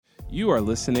You are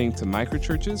listening to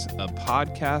Microchurches, a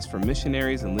podcast for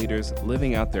missionaries and leaders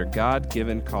living out their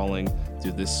God-given calling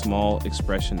through this small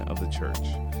expression of the church.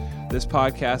 This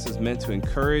podcast is meant to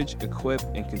encourage, equip,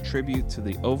 and contribute to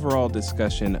the overall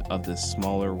discussion of this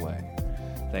smaller way.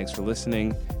 Thanks for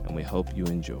listening, and we hope you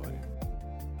enjoy.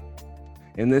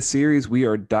 In this series, we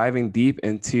are diving deep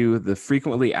into the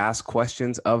frequently asked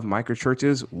questions of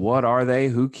microchurches. What are they?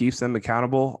 Who keeps them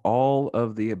accountable? All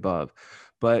of the above.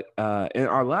 But in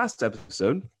our last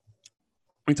episode,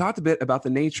 we talked a bit about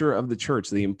the nature of the church,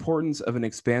 the importance of an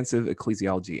expansive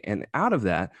ecclesiology, and out of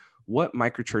that, what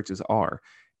microchurches are.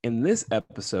 In this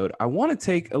episode, I want to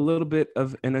take a little bit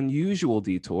of an unusual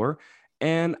detour,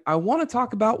 and I want to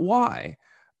talk about why.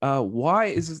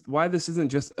 Why this isn't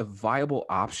just a viable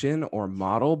option or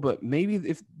model, but maybe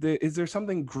is there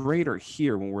something greater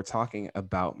here when we're talking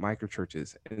about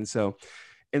microchurches? And so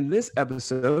in this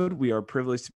episode, we are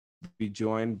privileged to be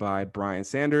joined by Brian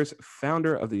Sanders,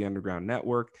 founder of the Underground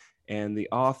Network and the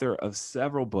author of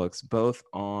several books, both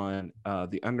on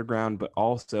the underground, but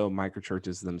also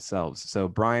microchurches themselves. So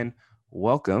Brian,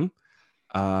 welcome.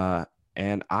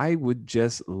 And I would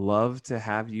just love to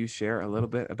have you share a little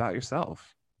bit about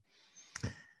yourself.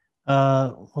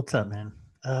 What's up, man?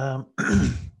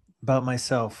 About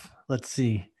myself. Let's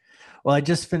see. Well, I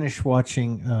just finished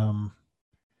watching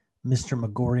Mr.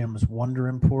 Megorium's Wonder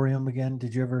Emporium again.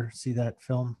 Did you ever see that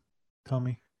film,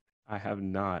 Tommy? I have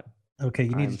not. Okay,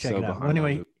 you need to check it out. Well,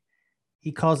 anyway,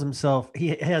 he calls himself, he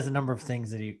has a number of things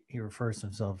that he refers to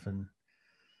himself, and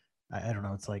I don't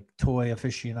know, it's like toy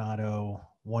aficionado,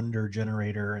 wonder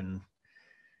generator, and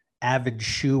avid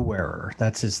shoe wearer.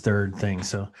 That's his third thing.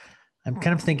 So I'm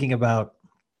kind of thinking about,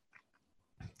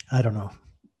 I don't know,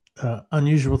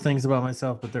 unusual things about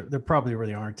myself, but there probably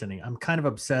really aren't any. I'm kind of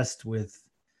obsessed with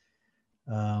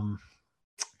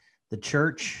the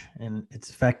church and its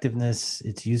effectiveness,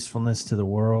 its usefulness to the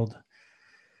world.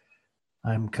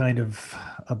 I'm kind of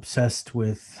obsessed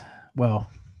with,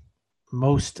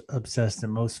 most obsessed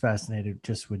and most fascinated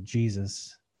just with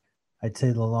Jesus. I'd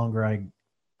say the longer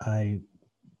I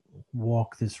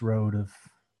walk this road of,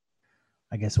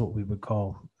 I guess what we would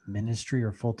call ministry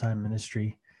or full-time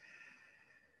ministry,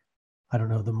 I don't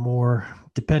know, the more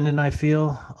dependent I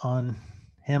feel on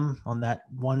him, on that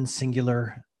one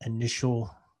singular initial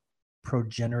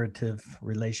progenerative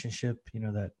relationship,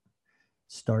 that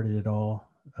started it all.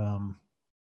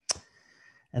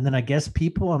 And then I guess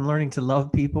people, I'm learning to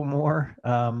love people more.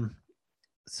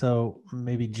 So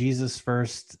maybe Jesus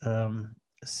first,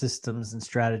 systems and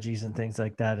strategies and things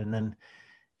like that. And then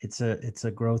it's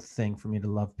a growth thing for me to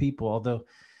love people, although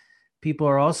people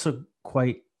are also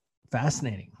quite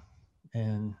fascinating.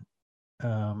 And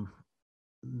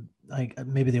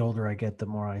maybe the older I get, the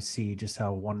more I see just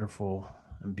how wonderful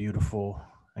and beautiful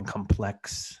and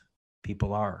complex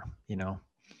people are,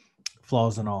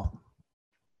 flaws and all.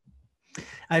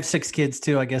 I have 6 kids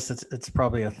too. I guess it's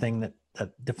probably a thing that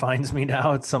defines me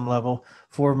now at some level.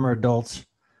 4 of them are adults.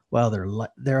 Well,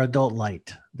 they're adult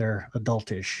light. They're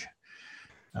adultish.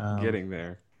 Getting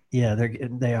there. Yeah,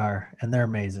 they are, and they're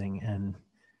amazing, and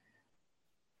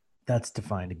that's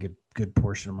defined a good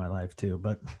portion of my life too.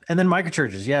 And then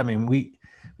microchurches. Yeah, I mean, we've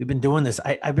been doing this.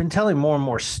 I've been telling more and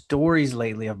more stories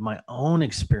lately of my own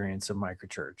experience of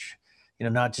microchurch.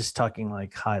 Not just talking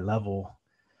like high level,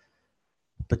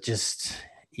 but just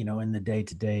in the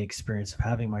day-to-day experience of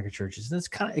having microchurches.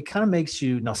 And it kind of makes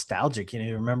you nostalgic.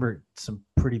 You remember some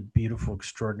pretty beautiful,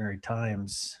 extraordinary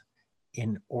times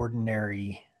in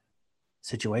ordinary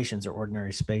situations or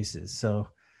ordinary spaces. So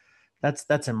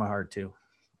that's in my heart too.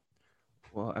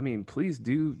 Well, I mean, please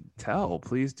do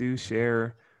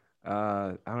share.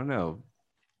 I don't know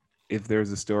if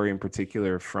there's a story in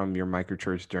particular from your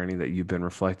microchurch journey that you've been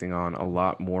reflecting on a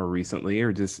lot more recently,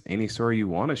 or just any story you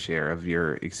want to share of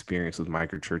your experience with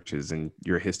microchurches and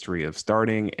your history of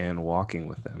starting and walking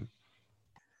with them.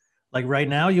 Like right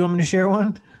now, you want me to share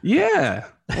one? Yeah,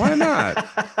 why not?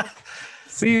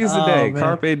 Seize the day, man.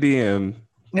 Carpe diem.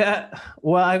 Yeah.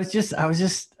 Well, I was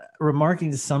just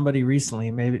remarking to somebody recently.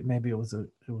 Maybe it was a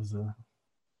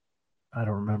I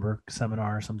don't remember,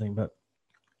 seminar or something, but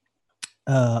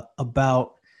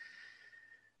about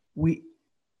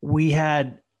we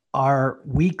had our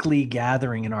weekly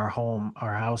gathering in our home,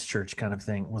 our house church kind of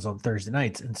thing was on Thursday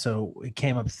nights, and so it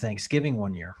came up to Thanksgiving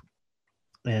one year,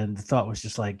 and the thought was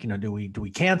just like, do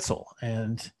we cancel?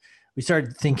 And we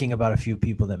started thinking about a few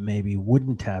people that maybe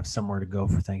wouldn't have somewhere to go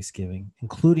for Thanksgiving,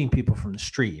 including people from the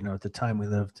street. At the time we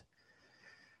lived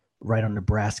right on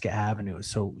Nebraska Avenue.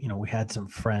 So, we had some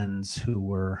friends who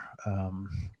were,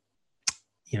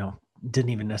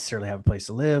 didn't even necessarily have a place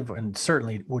to live, and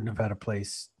certainly wouldn't have had a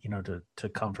place, to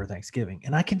come for Thanksgiving.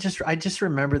 And I just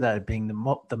remember that being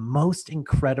the most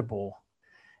incredible.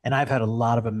 And I've had a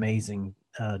lot of amazing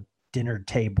dinner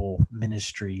table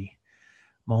ministry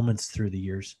moments through the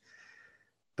years,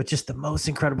 but just the most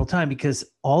incredible time, because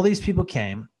all these people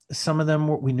came. Some of them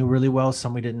we knew really well.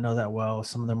 Some we didn't know that well.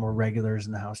 Some of them were regulars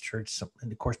in the house church.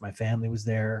 And of course, my family was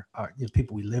there. The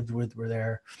people we lived with were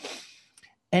there.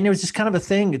 And it was just kind of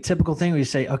a typical thing where you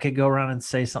say, okay, go around and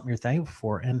say something you're thankful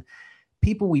for. And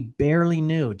people we barely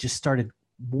knew just started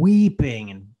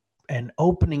weeping and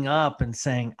opening up and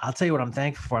saying, I'll tell you what I'm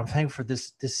thankful for. I'm thankful for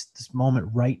this moment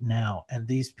right now. And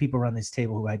these people around this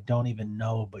table who I don't even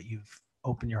know, but you've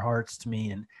opened your hearts to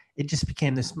me. And it just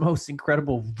became this most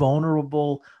incredible,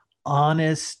 vulnerable,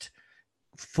 honest,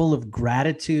 full of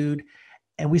gratitude.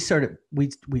 And we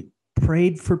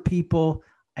prayed for people.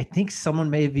 I think someone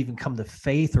may have even come to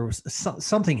faith, or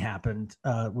something happened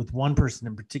with one person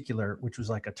in particular, which was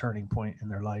like a turning point in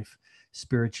their life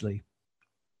spiritually.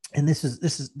 And this is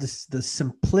the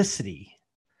simplicity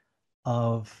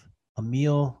of a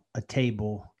meal, a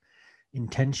table,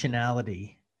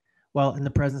 intentionality, well, in the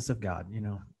presence of God,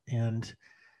 and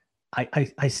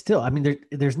I still,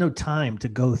 there's no time to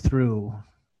go through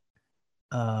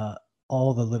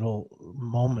all the little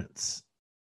moments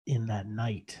in that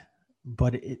night,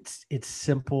 but it's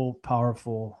simple,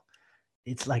 powerful.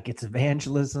 It's like it's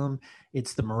evangelism.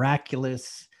 It's the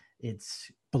miraculous.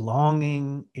 It's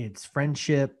belonging. It's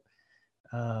friendship.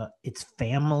 It's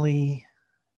family.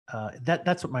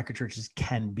 That's what microchurches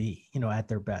can be, at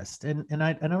their best. And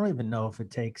I don't even know if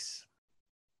it takes,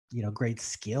 great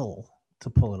skill to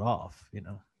pull it off,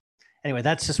 Anyway,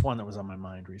 that's just one that was on my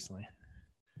mind recently.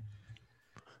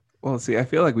 Well, see, I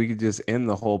feel like we could just end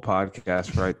the whole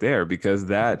podcast right there, because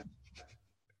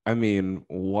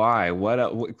why? What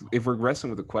if we're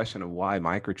wrestling with the question of why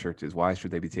microchurches, why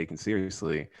should they be taken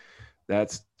seriously?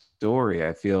 That story,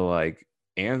 I feel like,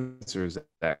 answers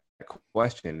that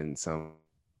question in some,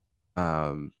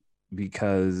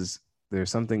 because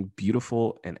there's something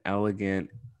beautiful and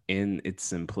elegant in its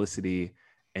simplicity,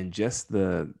 and just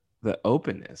the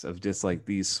openness of just like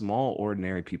these small,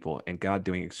 ordinary people, and God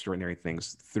doing extraordinary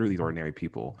things through these ordinary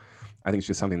people. I think it's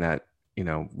just something that,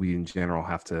 we in general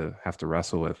have to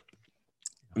wrestle with.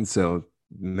 And so,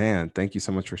 man, thank you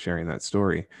so much for sharing that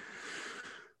story.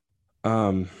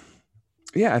 Yeah,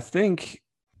 I think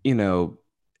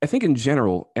in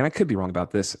general, and I could be wrong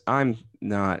about this, I'm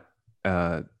not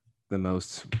the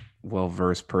most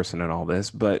well-versed person in all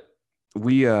this, but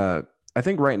I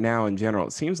think right now in general,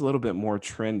 it seems a little bit more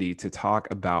trendy to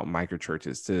talk about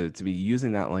microchurches, to be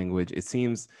using that language. It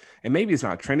seems, and maybe it's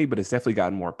not trendy, but it's definitely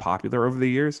gotten more popular over the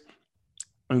years.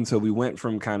 And so we went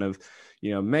from kind of,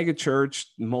 mega church,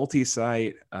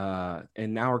 multi-site, and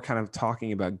now we're kind of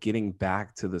talking about getting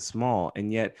back to the small.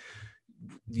 And yet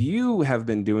you have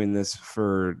been doing this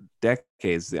for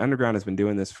decades. The Underground has been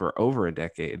doing this for over a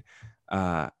decade.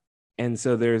 And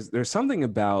so there's something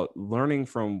about learning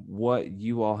from what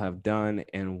you all have done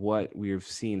and what we've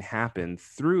seen happen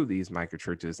through these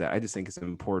microchurches that I just think is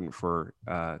important for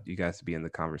you guys to be in the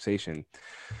conversation.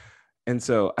 And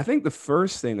so I think the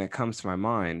first thing that comes to my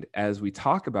mind as we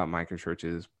talk about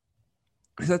microchurches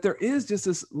is that there is just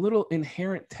this little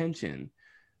inherent tension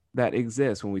that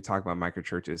exists when we talk about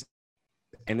microchurches.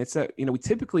 And it's that, we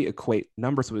typically equate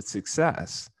numbers with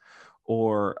success,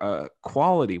 or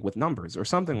quality with numbers, or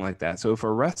something like that. So if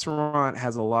a restaurant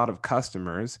has a lot of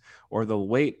customers, or the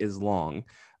wait is long,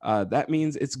 that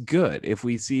means it's good. If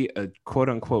we see a quote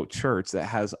unquote church that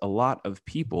has a lot of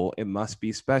people, it must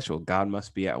be special. God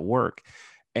must be at work.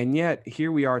 And yet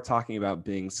here we are talking about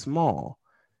being small.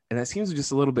 And that seems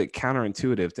just a little bit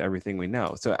counterintuitive to everything we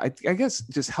know. So I guess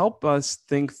just help us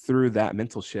think through that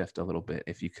mental shift a little bit,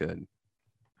 if you could.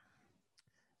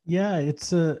 Yeah,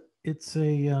 it's a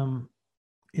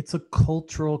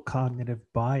cultural cognitive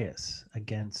bias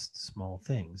against small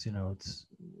things. It's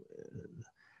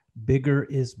bigger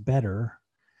is better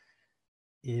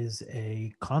is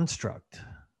a construct.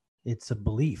 It's a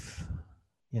belief,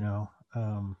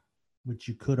 which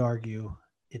you could argue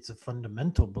it's a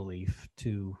fundamental belief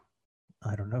to,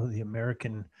 I don't know, the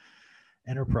American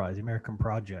enterprise, the American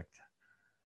project.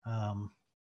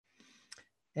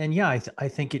 And yeah, I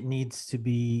think it needs to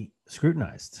be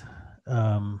scrutinized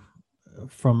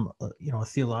from a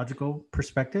theological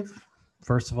perspective.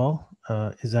 First of all,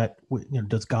 is that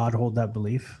does God hold that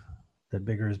belief that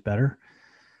bigger is better?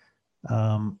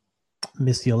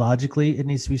 Missiologically, it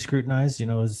needs to be scrutinized.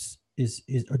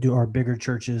 Do our bigger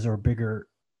churches or bigger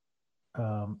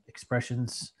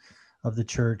expressions of the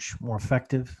church more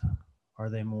effective? Are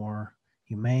they more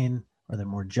humane? Are they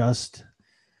more just?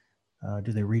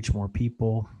 Do they reach more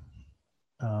people?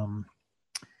 And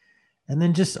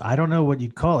then just, I don't know what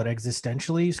you'd call it,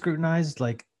 existentially scrutinized.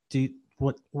 Like,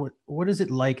 what is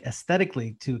it like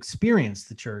aesthetically to experience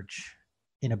the church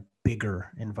in a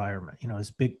bigger environment? You know,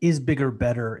 is bigger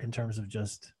better in terms of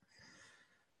just,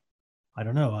 I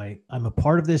don't know, I'm a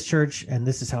part of this church and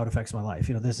this is how it affects my life.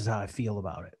 You know, this is how I feel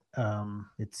about it.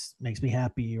 It's makes me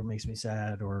happy or makes me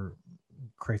sad or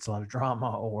creates a lot of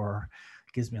drama or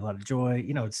gives me a lot of joy.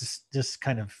 You know, it's just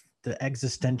kind of the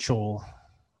existential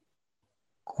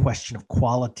question of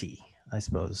quality, I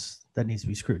suppose, that needs to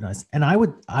be scrutinized. And I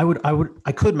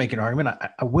could make an argument.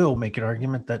 I will make an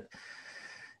argument that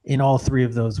in all three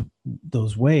of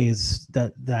those ways,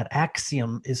 that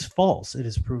axiom is false. It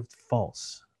is proved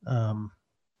false. You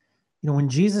know, when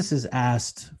Jesus is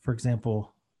asked, for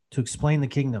example, to explain the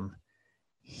kingdom,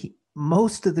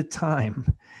 most of the time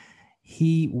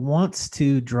he wants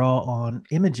to draw on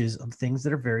images of things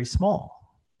that are very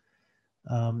small.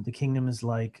 The kingdom is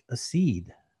like a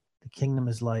seed. The kingdom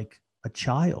is like a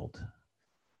child.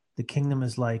 The kingdom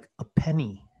is like a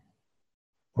penny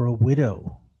or a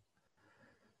widow.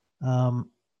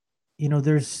 You know,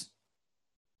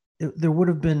 there would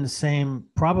have been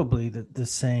probably the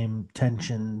same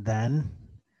tension then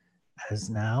as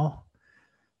now,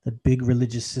 that big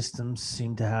religious systems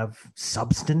seem to have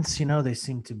substance, you know, they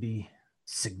seem to be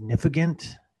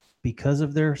significant because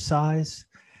of their size.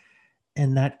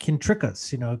 And that can trick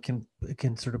us, you know, it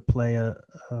can sort of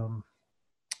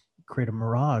create a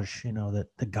mirage, you know,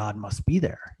 that the God must be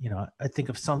there. You know,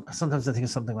 sometimes I think of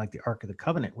something like the Ark of the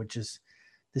Covenant, which is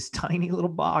this tiny little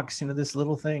box, you know, this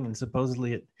little thing. And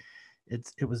supposedly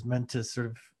it was meant to sort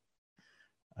of,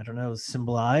 I don't know,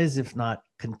 symbolize, if not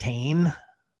contain,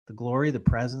 the glory, the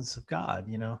presence of God.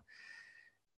 You know,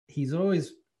 he's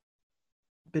always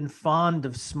been fond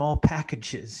of small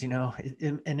packages, you know,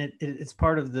 it's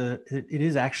part of it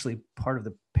is actually part of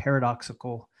the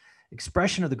paradoxical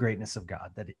expression of the greatness of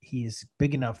God, that he is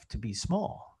big enough to be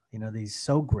small, you know, that he's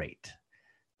so great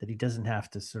that he doesn't have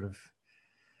to sort of,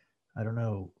 I don't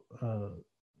know,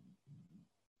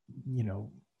 you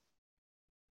know,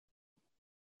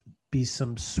 be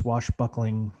some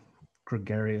swashbuckling,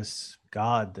 gregarious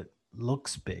God that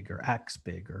looks big or acts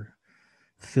big or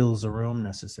fills a room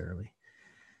necessarily.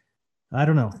 I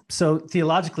don't know. So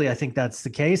theologically, I think that's the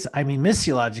case. I mean,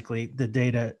 missiologically, the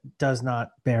data does not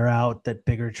bear out that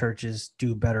bigger churches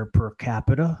do better per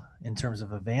capita in terms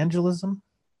of evangelism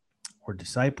or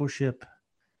discipleship,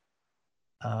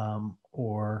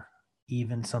 or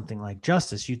even something like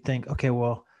justice. You'd think, okay,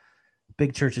 well,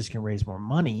 big churches can raise more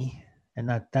money, and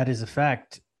that is a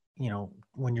fact, you know,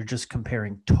 when you're just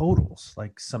comparing totals,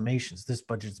 like summations, this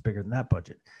budget's bigger than that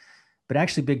budget. But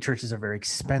actually, big churches are very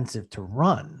expensive to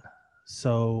run.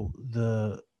 So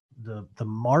the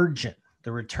margin,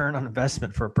 the return on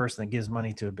investment for a person that gives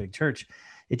money to a big church,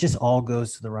 it just all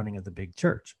goes to the running of the big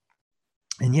church.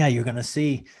 And yeah, you're going to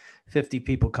see 50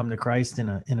 people come to Christ in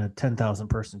a 10,000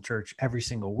 person church every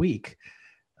single week.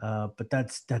 But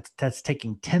that's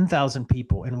taking 10,000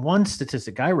 people. And one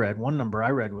number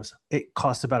I read was it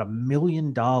cost about $1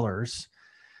 million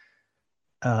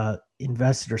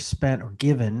invested or spent or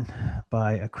given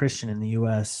by a Christian in the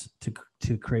U.S.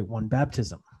 to create one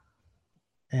baptism.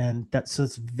 And so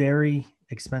it's very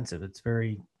expensive. It's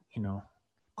very, you know,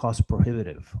 cost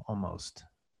prohibitive almost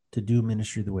to do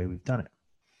ministry the way we've done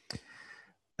it.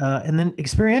 And then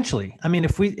experientially, I mean,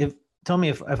 tell me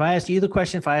if I ask you the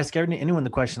question, if I ask anyone the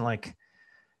question, like,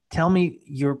 tell me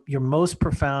your most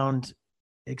profound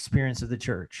experience of the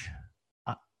church.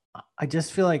 I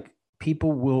just feel like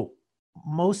people will,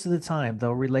 most of the time,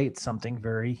 they'll relate something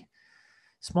very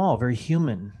small, very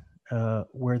human,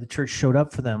 where the church showed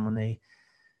up for them when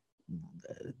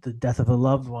the death of a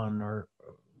loved one, or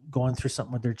going through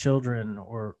something with their children,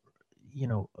 or, you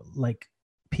know, like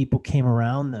people came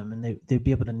around them and they'd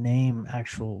be able to name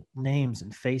actual names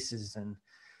and faces. And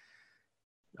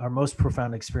our most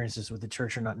profound experiences with the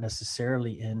church are not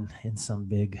necessarily in some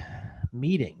big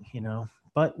meeting, you know,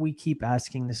 but we keep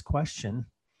asking this question,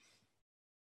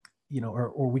 you know,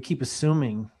 or we keep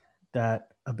assuming that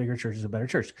a bigger church is a better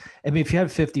church. I mean, if you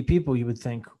have 50 people, you would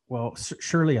think, well,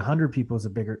 surely 100 people is a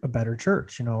better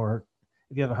church, you know, or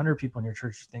if you have 100 people in your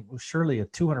church, you think, well, surely a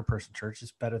 200 person church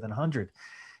is better than 100.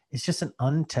 It's just an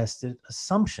untested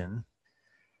assumption.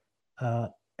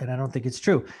 And I don't think it's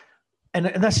true. And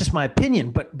that's just my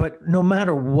opinion, but no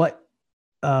matter what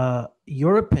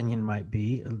your opinion might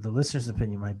be, the listener's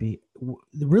opinion might be,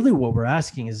 really what we're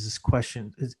asking is this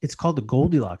question. It's called the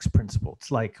Goldilocks principle.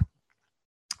 It's like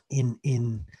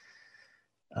in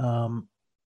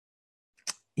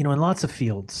lots of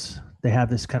fields, they have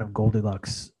this kind of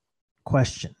Goldilocks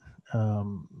question.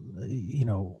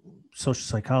 Social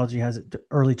psychology has it.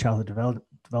 Early childhood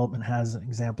development has an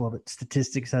example of it.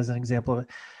 Statistics has an example of it.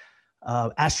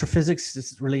 Astrophysics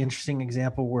is a really interesting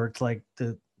example where it's like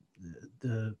the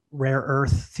rare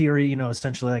earth theory,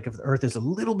 essentially like if the earth is a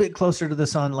little bit closer to the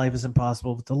sun, life is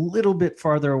impossible. If it's a little bit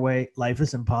farther away, life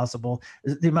is impossible.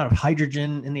 The amount of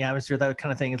hydrogen in the atmosphere, that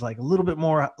kind of thing, is like a little bit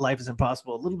more, life is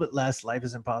impossible. A little bit less, life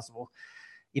is impossible.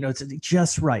 It's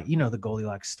just right. The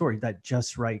Goldilocks story, that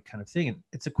just right kind of thing. And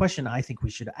it's a question I think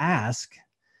we should ask.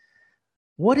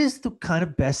 What is the kind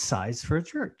of best size for a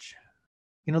church?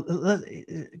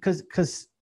 Because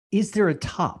is there a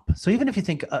top? So even if you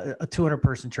think a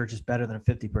 200-person church is better than a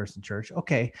 50-person church,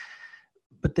 okay,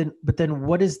 but then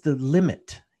what is the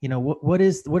limit? What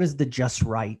is the just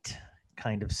right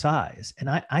kind of size? And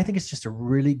I think it's just a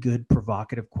really good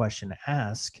provocative question to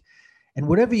ask. And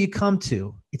whatever you come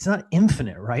to, it's not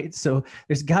infinite, right? So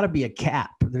there's got to be a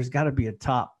cap. There's got to be a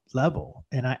top level.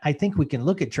 And I think we can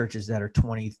look at churches that are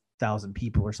 20,000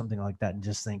 people or something like that and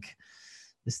just think,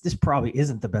 this probably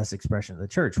isn't the best expression of the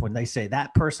church. When they say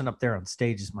that person up there on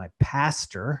stage is my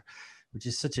pastor, which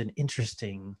is such an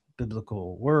interesting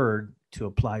biblical word to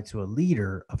apply to a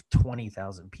leader of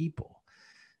 20,000 people.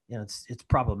 It's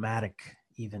problematic.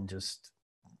 Even just,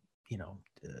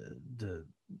 the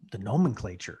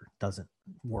nomenclature doesn't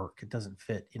work. It doesn't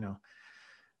fit,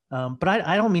 But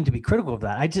I don't mean to be critical of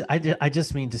that. I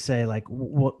just mean to say, like,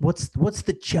 what's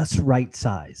the just right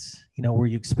size? Where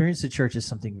you experience the church as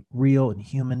something real and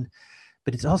human,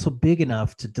 but it's also big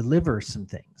enough to deliver some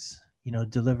things.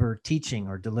 Deliver teaching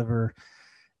or deliver,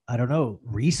 I don't know,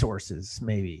 resources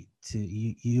maybe to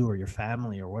you or your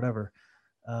family or whatever.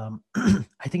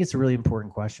 I think it's a really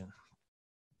important question.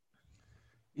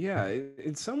 Yeah,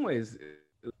 in some ways,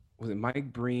 was it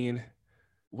Mike Breen?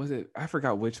 I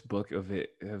forgot which book of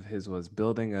his was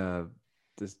building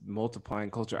this multiplying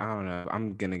culture. I don't know.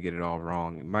 I'm going to get it all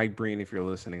wrong. Mike Breen, if you're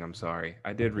listening, I'm sorry.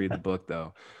 I did read the book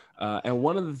though. And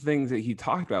one of the things that he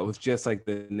talked about was just like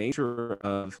the nature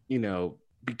of,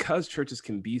 because churches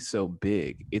can be so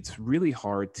big, it's really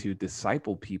hard to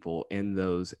disciple people in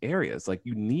those areas. Like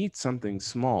you need something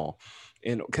small.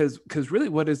 And because really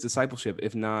what is discipleship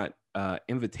if not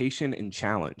invitation and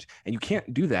challenge? And you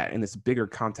can't do that in this bigger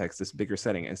context, this bigger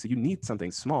setting. And so you need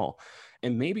something small.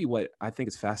 And maybe what I think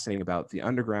is fascinating about the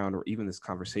underground or even this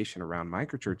conversation around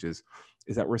microchurches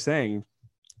is that we're saying,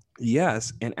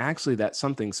 yes, and actually that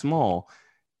something small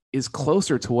is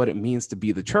closer to what it means to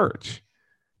be the church.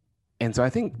 And so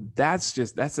I think that's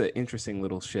an interesting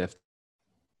little shift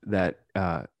that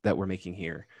we're making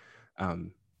here.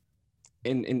 And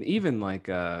even like,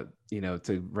 to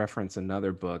reference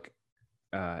another book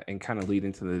and kind of lead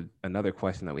into another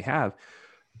question that we have,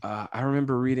 I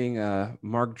remember reading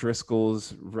Mark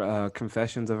Driscoll's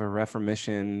Confessions of a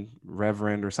Reformation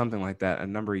Reverend or something like that a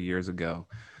number of years ago.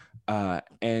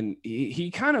 And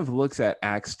he kind of looks at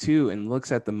Acts 2 and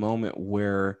looks at the moment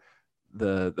where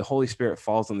the Holy Spirit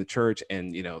falls on the church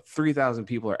and, 3,000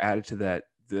 people are added to that,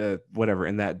 to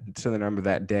the number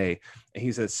that day. And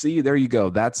he says, see, there you go.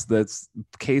 That's the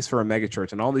case for a mega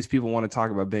church. And all these people want to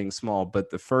talk about being small, but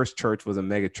the first church was a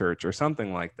mega church or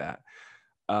something like that.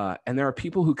 And there are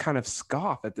people who kind of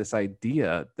scoff at this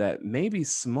idea that maybe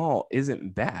small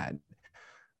isn't bad.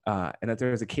 And that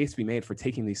there's a case to be made for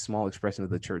taking these small expressions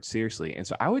of the church seriously. And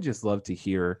so I would just love to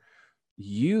hear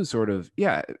you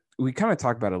we kind of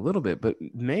talked about it a little bit, but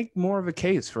make more of a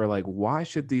case for like, why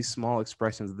should these small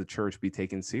expressions of the church be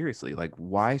taken seriously? Like,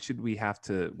 why should we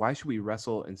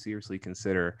wrestle and seriously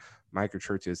consider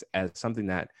microchurches as something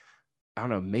that, I don't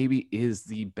know, maybe is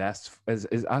the best, is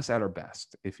us at our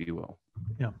best, if you will?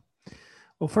 Yeah.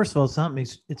 Well, first of all,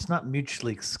 it's not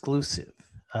mutually exclusive.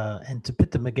 And to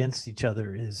pit them against each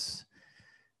other is,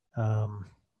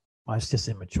 it's just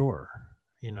immature.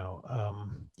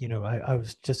 I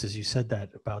was, just as you said that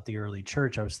about the early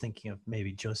church, I was thinking of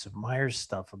maybe Joseph Myers'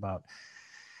 stuff about,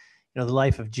 the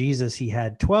life of Jesus. He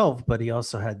had 12, but he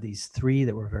also had these 3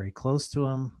 that were very close to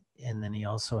him. And then he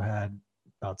also had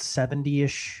about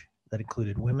 70-ish that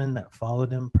included women that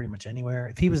followed him pretty much anywhere.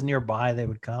 If he was nearby, they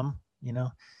would come,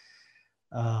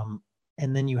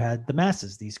 and then you had the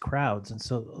masses, these crowds. And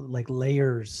so like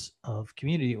layers of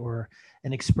community or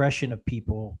an expression of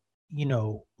people,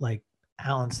 like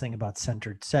Alan's thing about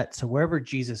centered set. So wherever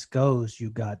Jesus goes,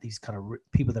 you got these kind of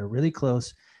people that are really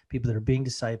close, people that are being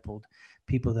discipled,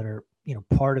 people that are,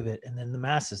 part of it. And then the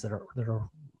masses that are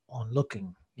on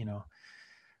looking,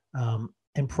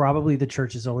 and probably the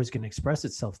church is always going to express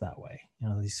itself that way,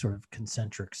 these sort of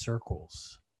concentric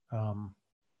circles.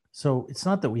 So it's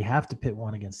not that we have to pit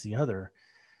one against the other,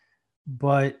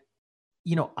 but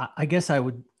I guess I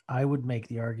would make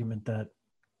the argument that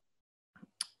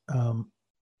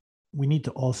we need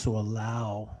to also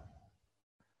allow,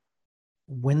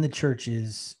 when the church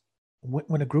is,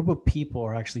 when a group of people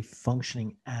are actually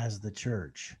functioning as the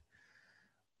church,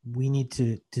 we need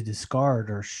to discard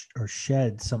or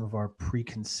shed some of our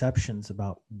preconceptions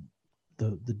about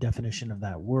the definition of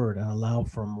that word and allow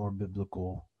for a more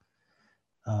biblical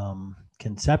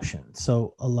conception.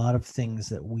 So a lot of things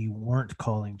that we weren't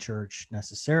calling church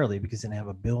necessarily because they didn't have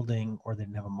a building or they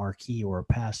didn't have a marquee or a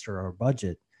pastor or a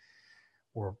budget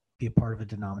or be a part of a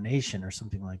denomination or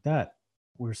something like that,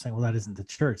 we're saying, well, that isn't the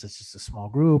church. It's just a small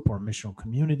group or a missional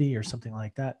community or something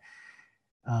like that.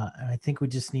 And I think we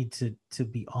just need to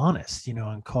be honest,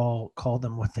 and call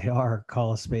them what they are,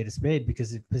 call a spade,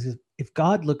 because if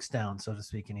God looks down, so to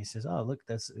speak, and he says, oh, look,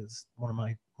 that's one of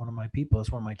my people,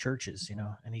 it's one of my churches,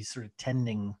 and he's sort of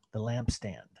tending the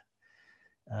lampstand,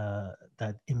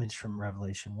 that image from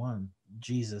Revelation 1,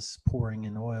 Jesus pouring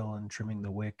in oil and trimming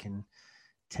the wick and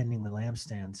tending the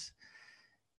lampstands,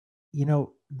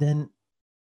 then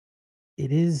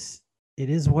it is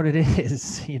what it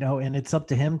is, and it's up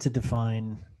to him to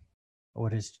define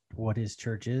what his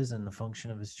church is and the function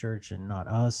of his church, and not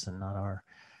us and not our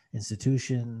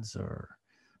institutions or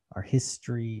our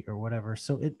history or whatever.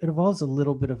 So it involves a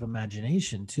little bit of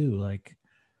imagination too, like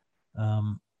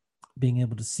being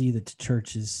able to see that the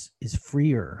church is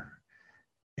freer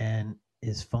and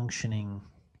is functioning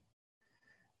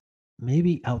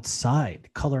maybe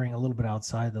coloring a little bit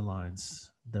outside the lines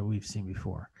that we've seen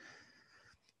before.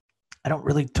 I don't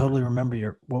really totally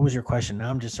remember what was your question?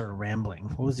 Now I'm just sort of rambling.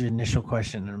 What was the initial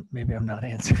question? And maybe I'm not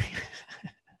answering.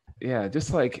 Yeah,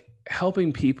 just like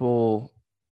helping people,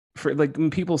 for like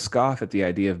when people scoff at the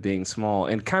idea of being small,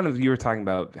 and kind of you were talking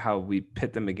about how we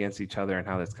pit them against each other and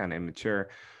how that's kind of immature.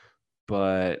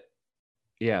 But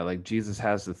yeah, like Jesus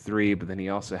has the 3, but then he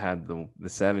also had the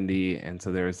 70, and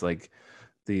so there's like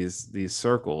these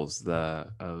circles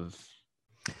of.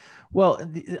 Well,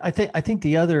 I think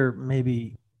the other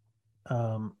maybe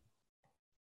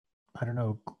I don't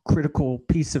know, critical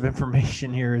piece of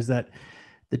information here is that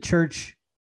the church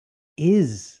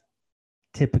is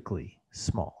typically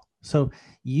small. So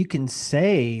you can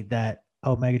say that,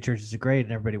 oh, megachurches are great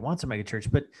and everybody wants a megachurch,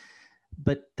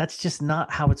 but that's just not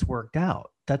how it's worked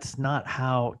out. That's not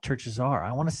how churches are.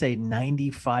 I want to say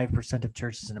 95% of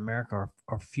churches in America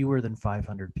are fewer than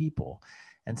 500 people,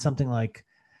 and something like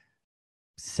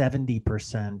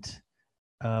 70%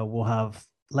 will have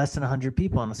less than 100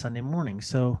 people on a Sunday morning.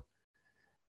 So,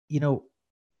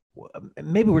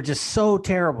 maybe we're just so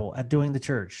terrible at doing the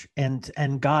church, and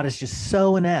God is just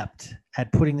so inept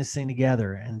at putting this thing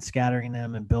together and scattering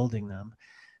them and building them,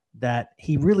 that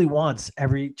he really wants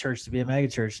every church to be a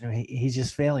megachurch. He's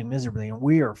just failing miserably, and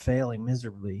we are failing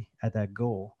miserably at that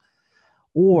goal.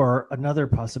 Or another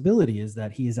possibility is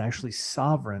that he is actually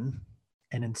sovereign,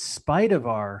 and in spite of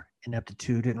our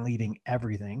ineptitude in leading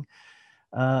everything,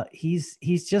 he's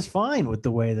just fine with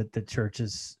the way that the church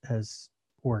has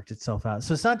worked itself out.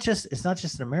 So it's not just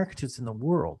in America, it's in the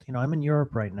world. I'm in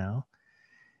Europe right now,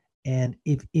 and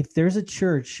if there's a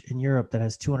church in Europe that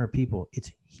has 200 people,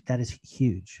 that is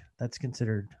huge. That's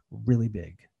considered really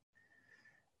big.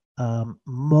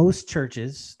 Most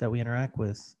churches that we interact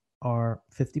with are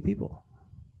 50 people,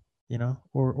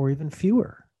 or even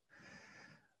fewer.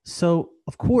 So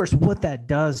of course, what that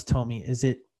does, Tommy, is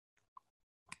it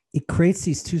creates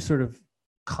these two sort of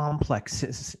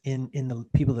complexes in the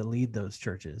people that lead those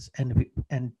churches,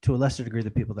 and to a lesser degree,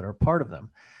 the people that are part of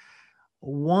them.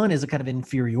 One is a kind of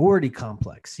inferiority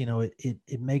complex.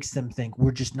 It makes them think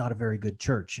we're just not a very good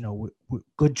church.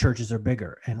 Good churches are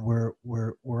bigger, and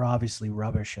we're obviously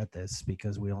rubbish at this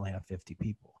because we only have 50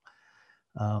 people.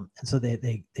 And so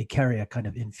they carry a kind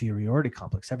of inferiority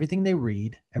complex. Everything they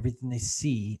read, everything they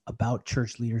see about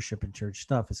church leadership and church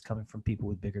stuff is coming from people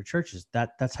with bigger churches.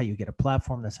 That's how you get a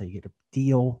platform. That's how you get a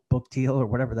book deal, or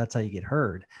whatever. That's how you get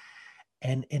heard.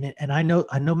 And I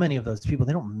know many of those people.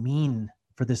 They don't mean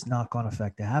for this knock-on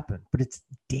effect to happen, but it's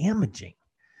damaging.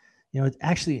 It's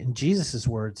actually, in Jesus's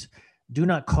words, do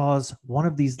not cause one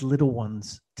of these little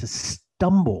ones to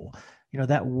stumble.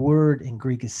 That word in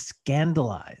Greek is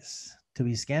scandalize. To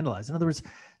be scandalized. In other words,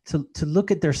 to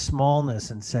look at their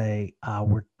smallness and say,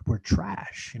 we're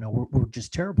trash, we're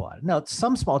just terrible at it. Now,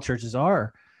 some small churches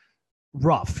are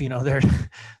rough,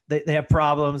 they have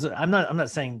problems. I'm not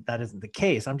saying that isn't the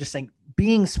case. I'm just saying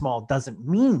being small doesn't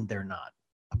mean they're not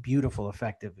a beautiful,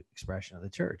 effective expression of the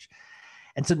church.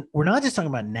 And so we're not just talking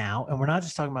about now, and we're not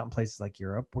just talking about in places like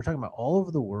Europe. We're talking about all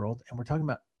over the world, and we're talking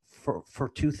about for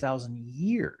 2,000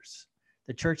 years,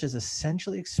 the church has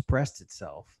essentially expressed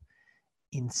itself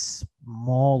in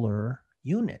smaller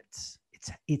units.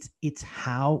 It's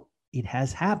how it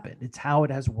has happened. It's how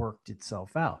it has worked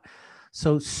itself out.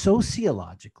 So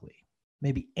sociologically,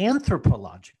 maybe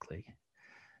anthropologically,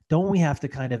 don't we have to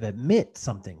kind of admit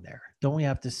something there? Don't we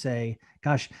have to say,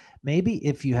 gosh, maybe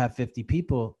if you have 50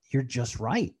 people, you're just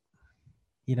right.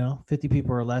 50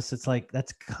 people or less, it's like,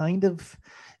 that's kind of,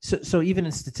 so even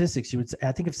in statistics, you would say,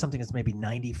 I think if something is maybe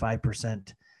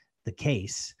 95% the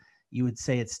case, you would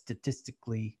say it's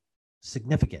statistically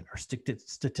significant or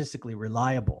statistically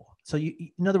reliable. So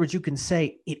in other words, you can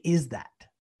say it is that,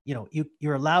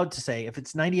 you're allowed to say if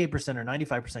it's 98% or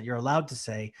 95%, you're allowed to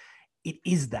say it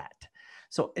is that.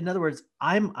 So in other words,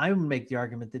 I would make the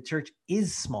argument that church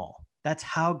is small. That's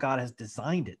how God has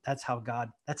designed it. That's how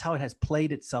it has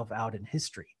played itself out in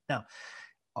history. Now,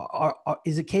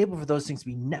 is it capable for those things to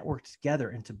be networked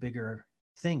together into bigger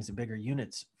things and bigger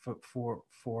units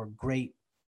for great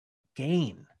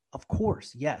gain? Of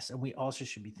course, yes. And we also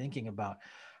should be thinking about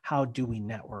how do we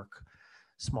network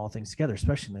small things together,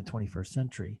 especially in the 21st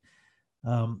century.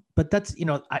 But that's,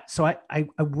 I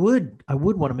would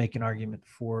want to make an argument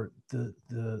for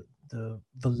the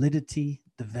validity,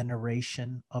 the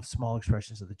veneration of small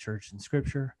expressions of the church in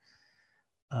Scripture,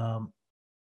 and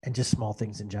just small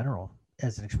things in general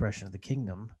as an expression of the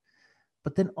kingdom.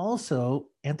 But then also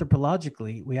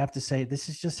anthropologically, we have to say this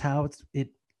is just how this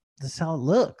is how it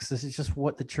looks. This is just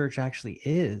what the church actually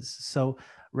is. So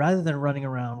rather than running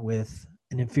around with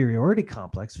an inferiority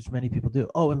complex, which many people do.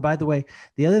 Oh, and by the way,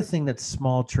 the other thing that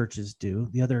small churches do,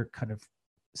 the other kind of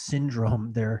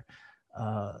syndrome they're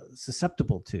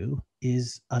susceptible to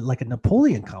is like a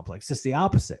Napoleon complex. It's the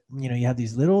opposite. You have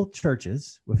these little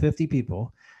churches with 50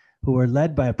 people who are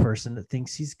led by a person that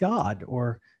thinks he's God,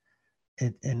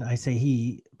 and I say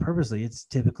he purposely, it's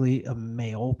typically a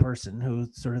male person who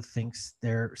sort of thinks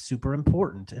they're super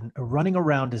important and running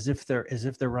around as if they're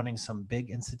running some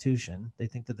big institution. They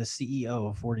think they're the CEO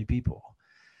of 40 people.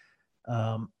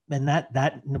 And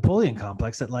that Napoleon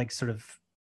complex, that like sort of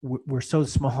we're so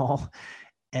small,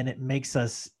 and it makes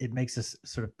us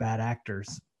sort of bad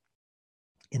actors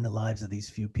in the lives of these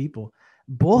few people.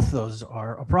 Both those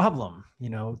are a problem,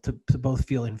 to both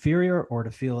feel inferior or to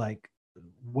feel like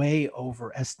way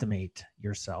overestimate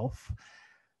yourself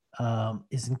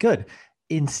isn't good.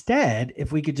 Instead,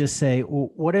 if we could just say,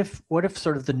 well, what if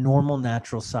sort of the normal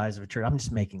natural size of a church, I'm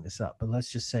just making this up, but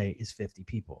let's just say is 50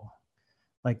 people.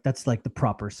 Like that's like the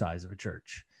proper size of a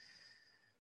church.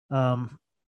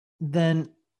 Then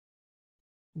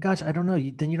gosh, I don't know.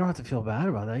 Then you don't have to feel bad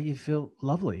about that. You feel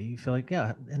lovely. You feel like,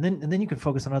 yeah. And then you can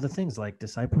focus on other things like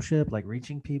discipleship, like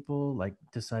reaching people, like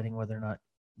deciding whether or not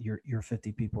your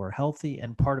 50 people are healthy.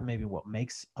 And part of maybe what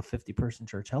makes a 50-person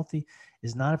church healthy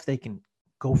is not if they can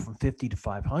go from 50 to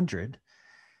 500,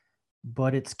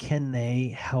 but it's can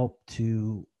they help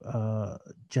to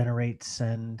generate,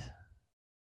 send,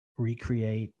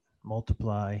 recreate,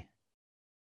 multiply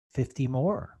 50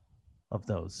 more of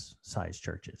those size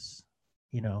churches.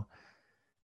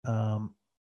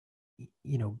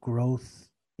 Growth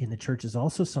in the church is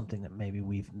also something that maybe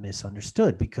we've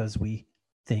misunderstood because we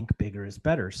think bigger is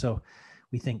better. So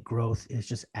we think growth is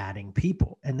just adding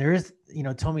people. And there is,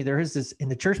 Tommy, there is this in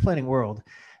the church planting world,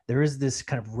 there is this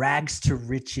kind of rags to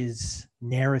riches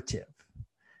narrative.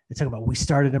 It's talking about, we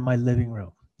started in my living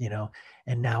room,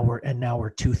 and now we're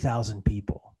 2,000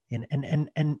 people.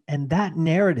 And that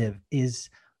narrative is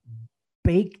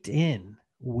baked in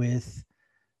with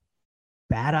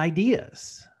bad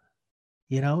ideas,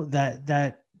 that's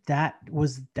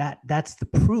the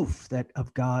proof that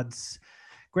of God's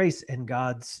grace and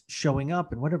God's showing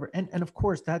up and whatever. And of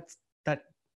course that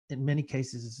in many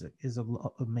cases is an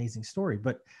amazing story,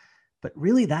 but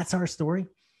really that's our story.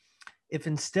 If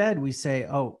instead we say,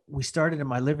 oh, we started in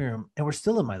my living room and we're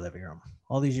still in my living room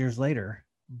all these years later,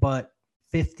 but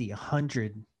 50,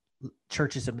 100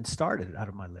 churches have been started out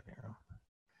of my living room,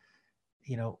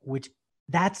 which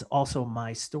that's also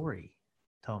my story,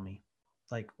 Tommy.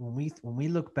 Like when we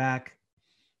look back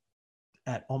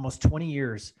at almost 20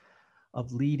 years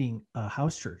of leading a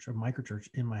house church or microchurch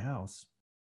in my house,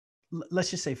 let's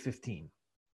just say 15,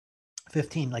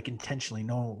 like intentionally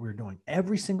knowing what we were doing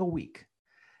every single week,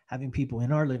 having people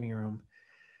in our living room,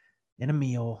 in a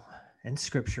meal and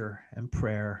scripture and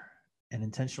prayer and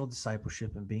intentional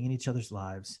discipleship and being in each other's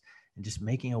lives and just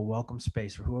making a welcome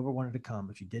space for whoever wanted to come.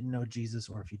 If you didn't know Jesus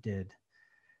or if you did,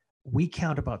 we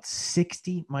count about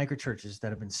 60 microchurches that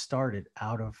have been started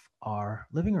out of our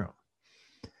living room.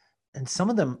 And some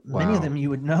of them, wow, many of them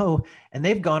you would know, and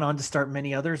they've gone on to start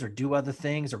many others or do other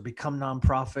things or become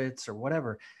nonprofits or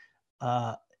whatever.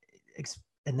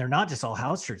 and they're not just all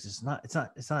house churches.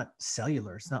 It's not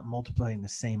cellular. It's not multiplying the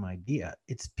same idea.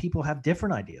 It's people have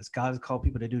different ideas. God has called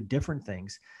people to do different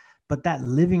things, but that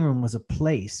living room was a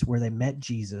place where they met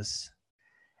Jesus.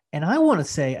 And I want to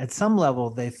say at some level,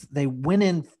 they went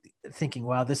in thinking,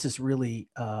 wow, this is really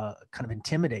kind of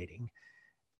intimidating,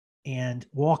 and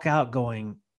walk out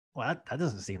going, well, that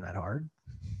doesn't seem that hard.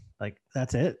 Like,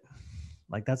 that's it.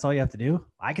 Like, that's all you have to do.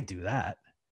 I could do that.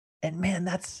 And man,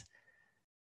 that's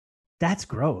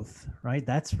growth, right?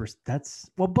 That's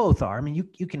well, both are. I mean,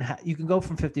 you can go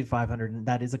from 50 to 500, and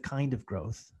that is a kind of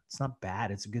growth. It's not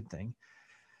bad. It's a good thing.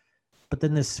 But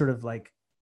then this sort of like,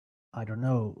 I don't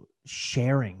know,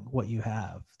 sharing what you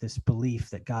have, this belief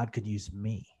that God could use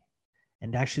me,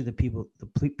 and actually the people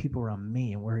around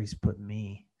me and where he's put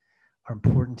me are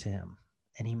important to him,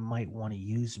 and he might want to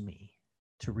use me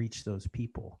to reach those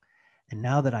people. And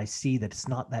now that I see that it's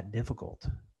not that difficult,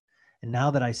 and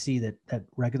now that I see that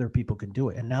regular people can do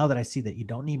it, and now that I see that you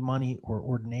don't need money or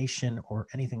ordination or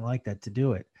anything like that to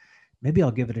do it, maybe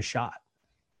I'll give it a shot.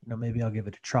 Maybe I'll give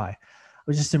it a try. I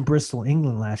was just in Bristol,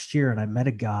 England last year, and I met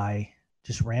a guy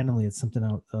just randomly at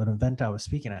an event I was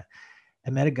speaking at. I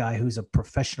met a guy who's a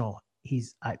professional.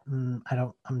 I'm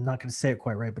not going to say it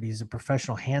quite right, but he's a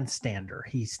professional handstander.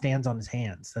 He stands on his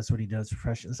hands. That's what he does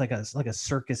professionally. It's like a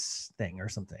circus thing or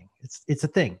something. It's a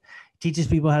thing. He teaches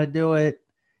people how to do it.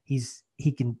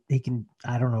 He can,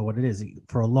 I don't know what it is.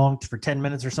 For 10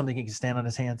 minutes or something, he can stand on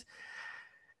his hands.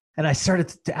 And I started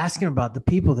to ask him about the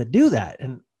people that do that.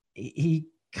 And he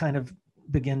kind of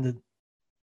began to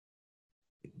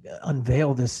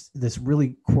unveil this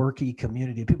really quirky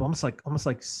community of people, almost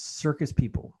like circus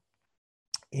people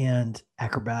and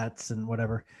acrobats and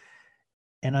whatever.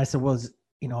 And I said, well,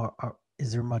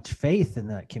 is there much faith in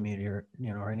that community, or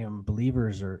are any of them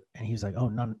believers? And he was like, oh,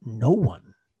 no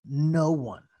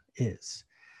one is.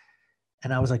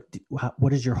 And I was like,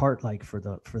 what is your heart like for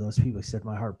those people? He said,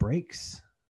 my heart breaks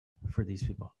for these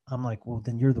people. I'm like, well,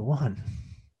 then you're the one.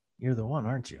 You're the one,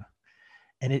 aren't you?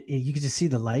 And you could just see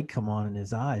the light come on in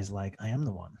his eyes. Like, I am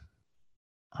the one.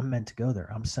 I'm meant to go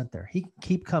there. I'm sent there. He can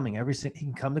keep coming he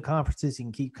can come to conferences. He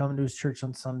can keep coming to his church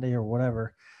on Sunday or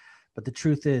whatever. But the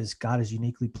truth is, God has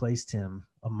uniquely placed him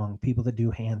among people that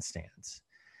do handstands.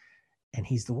 And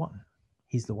he's the one.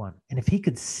 He's the one. And if he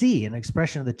could see an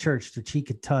expression of the church which he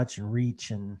could touch and reach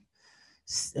and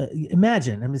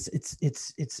imagine, I mean,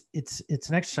 it's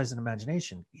an exercise in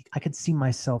imagination. I could see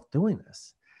myself doing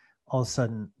this. All of a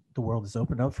sudden, the world is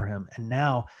opened up for him. And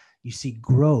now you see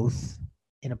growth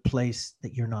in a place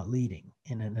that you're not leading,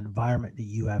 in an environment that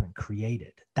you haven't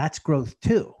created. That's growth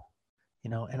too,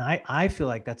 and I feel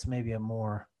like that's maybe a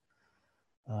more,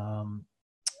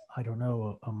 I don't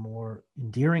know, a more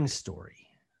endearing story,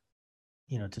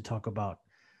 to talk about.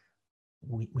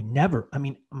 We never, I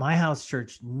mean, my house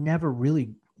church never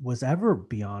really was ever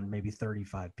beyond maybe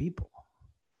 35 people.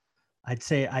 I'd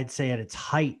say at its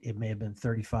height, it may have been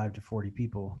 35 to 40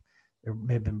 people. There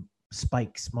may have been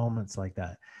spikes, moments like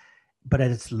that. But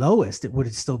at its lowest, it would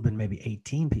have still been maybe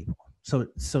 18 people.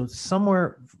 So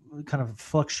somewhere kind of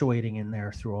fluctuating in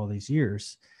there through all these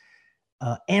years.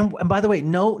 And by the way,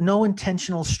 no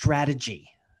intentional strategy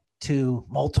to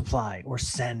multiply or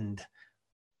send.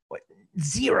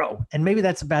 Zero. And maybe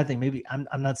that's a bad thing. Maybe I'm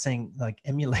not saying like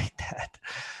emulate that,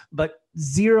 but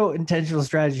zero intentional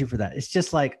strategy for that. It's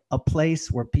just like a place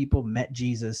where people met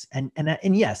Jesus. And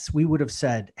yes, we would have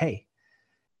said, hey,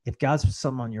 if God's put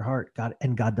something on your heart,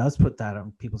 God does put that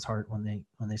on people's heart when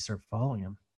they start following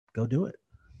him, go do it.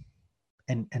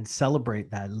 And celebrate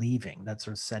that leaving, that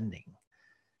sort of sending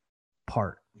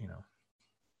part,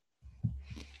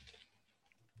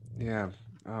 Yeah.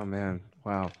 Oh man.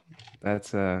 Wow.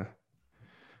 That's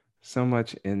so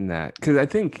much in that. Because I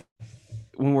think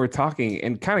when we're talking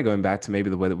and kind of going back to maybe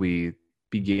the way that we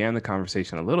began the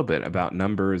conversation a little bit about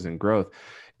numbers and growth,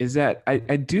 is that I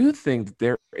do think that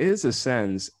there is a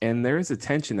sense and there is a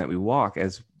tension that we walk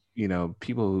as,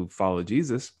 people who follow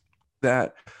Jesus,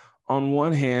 that on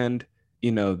one hand,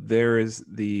 there is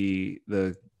the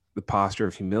posture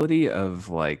of humility of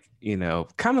like,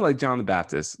 kind of like John the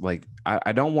Baptist, like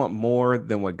I don't want more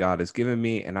than what God has given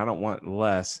me, and I don't want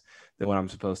less than what I'm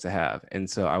supposed to have. And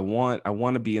so I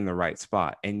want to be in the right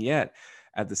spot. And yet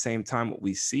at the same time, what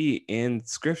we see in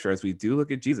scripture, as we do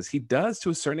look at Jesus, he does to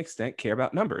a certain extent care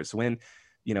about numbers. When,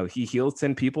 he heals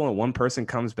 10 people and one person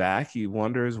comes back, he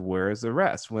wonders, where is the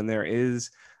rest? When there is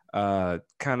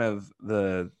kind of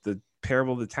the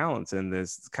parable of the talents and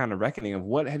this kind of reckoning of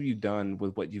what have you done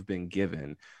with what you've been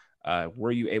given?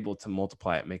 Were you able to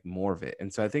multiply it, make more of it?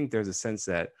 And so I think there's a sense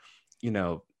that,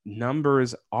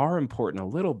 numbers are important a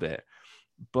little bit,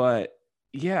 but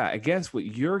yeah, I guess what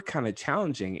you're kind of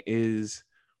challenging is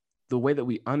the way that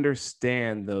we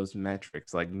understand those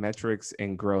metrics, like metrics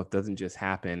and growth doesn't just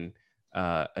happen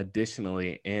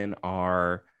additionally in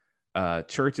our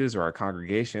churches or our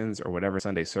congregations or whatever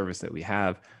Sunday service that we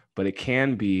have, but it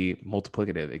can be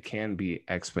multiplicative. It can be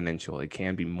exponential. It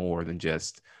can be more than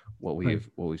just what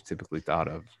we've typically thought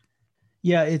of.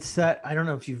 Yeah, it's that. I don't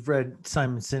know if you've read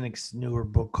Simon Sinek's newer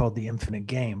book called The Infinite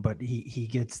Game, but he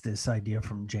gets this idea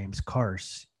from James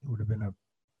Carse, who would have been a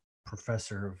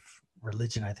professor of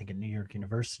religion, I think, at New York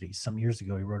University. Some years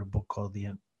ago, he wrote a book called The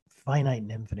Finite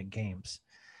and Infinite Games.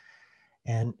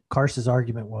 And Carse's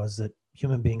argument was that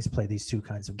human beings play these two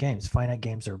kinds of games. Finite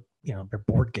games are, they're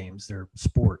board games. They're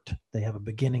sport. They have a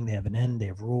beginning, they have an end, they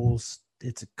have rules.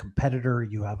 It's a competitor.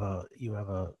 You have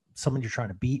someone you're trying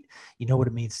to beat. You know what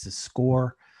it means to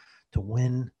score, to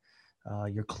win.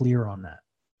 You're clear on that.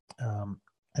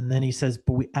 And then he says,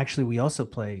 but we also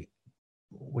play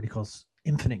what he calls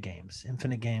infinite games.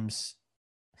 Infinite games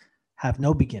have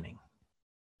no beginning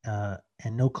and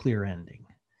no clear ending.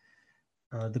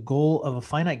 The goal of a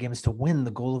finite game is to win.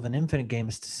 The goal of an infinite game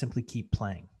is to simply keep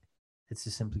playing. It's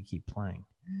to simply keep playing.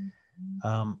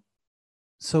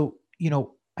 So,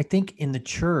 I think in the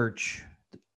church,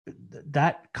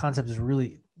 that concept is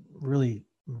really, really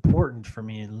important for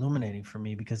me, illuminating for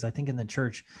me, because I think in the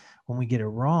church, when we get it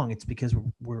wrong, it's because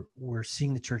we're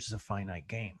seeing the church as a finite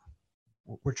game.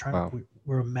 We're trying,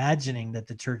 we're imagining that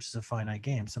the church is a finite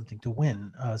game, something to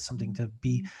win, something to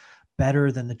be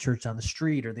better than the church on the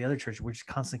street or the other church. We're just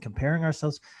constantly comparing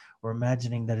ourselves. We're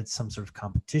imagining that it's some sort of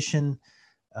competition.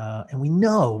 And we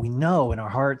know in our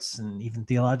hearts and even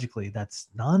theologically, that's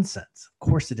nonsense. Of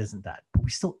course it isn't that, but we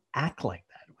still act like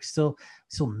that. We still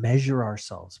measure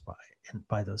ourselves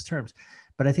by those terms.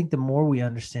 But I think the more we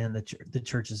understand that the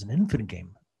church is an infinite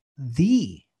game,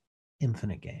 the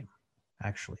infinite game,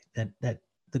 actually, that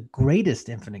the greatest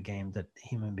infinite game that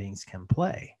human beings can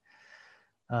play,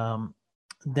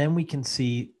 then we can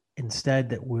see instead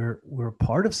that we're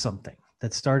part of something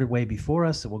that started way before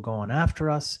us, that will go on after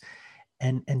us.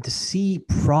 And to see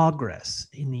progress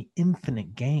in the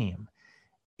infinite game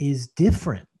is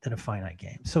different than a finite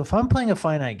game. So if I'm playing a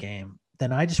finite game,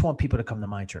 then I just want people to come to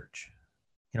my church.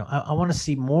 I want to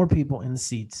see more people in the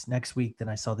seats next week than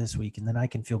I saw this week. And then I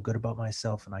can feel good about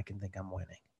myself and I can think I'm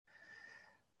winning.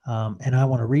 And I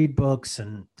want to read books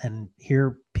and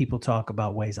hear people talk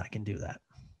about ways I can do that,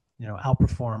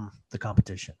 outperform the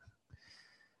competition.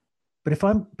 But if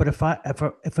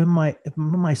in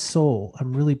my soul,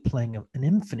 I'm really playing an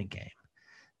infinite game,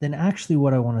 then actually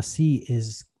what I want to see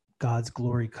is God's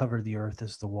glory cover the earth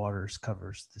as the waters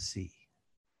covers the sea.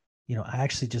 I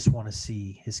actually just want to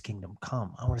see his kingdom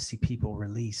come. I want to see people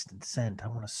released and sent. I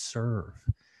want to serve.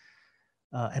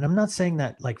 And I'm not saying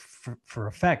that like for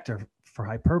effect or for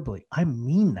hyperbole. I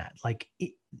mean that. Like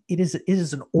it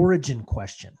is an origin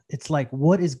question. It's like,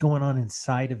 what is going on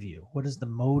inside of you? What is the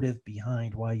motive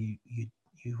behind why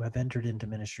you have entered into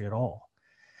ministry at all?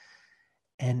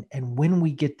 And when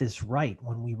we get this right,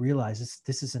 when we realize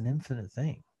this is an infinite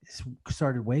thing, this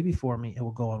started way before me, it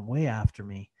will go on way after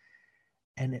me.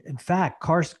 And in fact,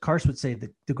 Carse would say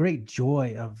that the great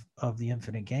joy of the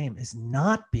infinite game is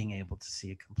not being able to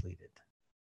see it completed.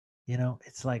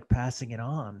 It's like passing it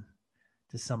on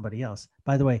to somebody else.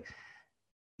 By the way,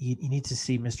 you need to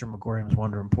see Mr. Megorium's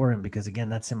Wonder Emporium, because again,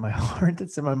 that's in my heart,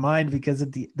 that's in my mind, because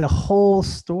the whole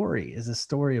story is a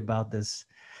story about this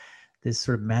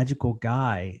sort of magical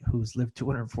guy who's lived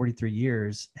 243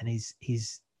 years, and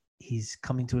he's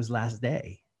coming to his last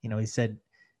day. He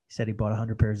said he bought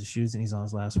 100 pairs of shoes and he's on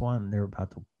his last one. They're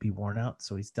about to be worn out,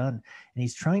 so he's done. And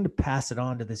he's trying to pass it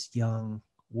on to this young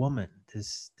woman,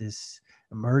 this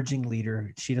emerging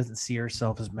leader. She doesn't see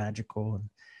herself as magical, and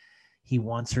he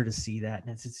wants her to see that.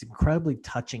 And it's this incredibly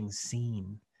touching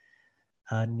scene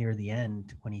near the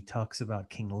end when he talks about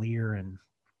King Lear, and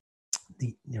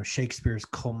Shakespeare's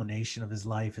culmination of his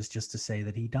life is just to say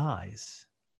that he dies.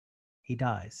 He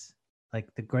dies.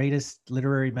 Like the greatest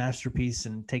literary masterpiece,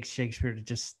 and takes Shakespeare to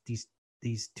just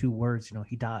these two words,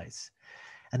 he dies.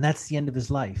 And that's the end of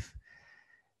his life.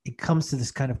 It comes to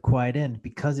this kind of quiet end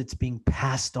because it's being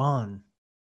passed on,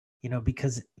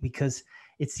 because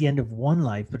it's the end of one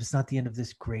life, but it's not the end of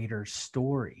this greater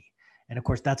story. And of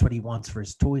course, that's what he wants for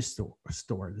his toy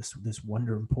store, this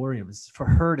Wonder Emporium, is for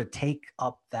her to take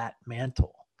up that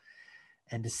mantle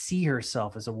and to see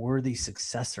herself as a worthy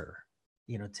successor,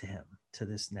 to him, to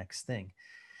this next thing.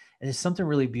 And there's something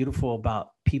really beautiful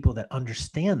about people that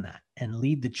understand that and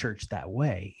lead the church that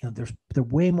way. They're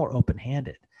way more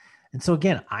open-handed. And so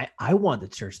again, I want the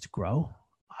church to grow.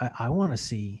 I want to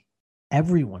see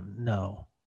everyone know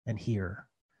and hear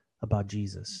about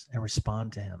Jesus and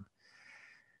respond to him.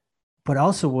 But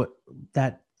also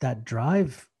that that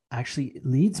drive actually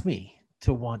leads me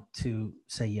to want to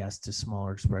say yes to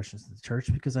smaller expressions of the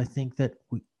church, because I think that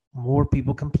more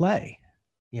people can play,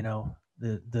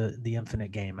 the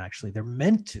infinite game. Actually, they're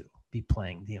meant to be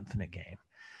playing the infinite game,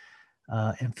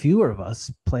 and fewer of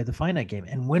us play the finite game.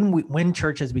 And when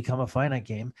church has become a finite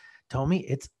game, Tommy,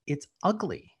 it's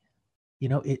ugly.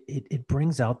 It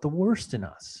brings out the worst in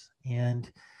us,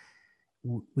 and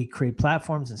we create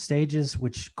platforms and stages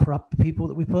which corrupt the people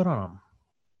that we put on them.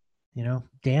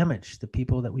 Damage the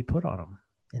people that we put on them.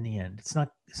 In the end, it's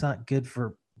not good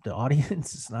for the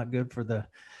audience. It's not good for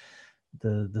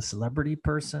the celebrity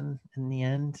person. In the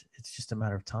end, it's just a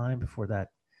matter of time before that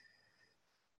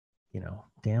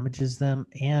damages them,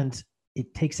 and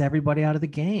it takes everybody out of the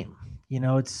game.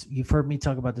 You've heard me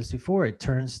talk about this before. It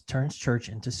turns church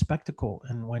into spectacle.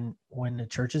 And when the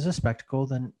church is a spectacle,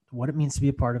 then what it means to be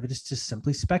a part of it is just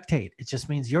simply spectate. It just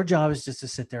means your job is just to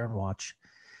sit there and watch.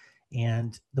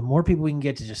 And the more people we can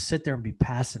get to just sit there and be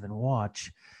passive and watch,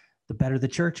 the better the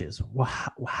church is. Well,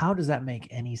 how does that make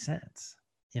any sense?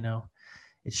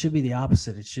 It should be the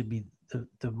opposite. It should be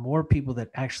the more people that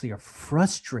actually are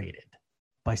frustrated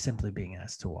by simply being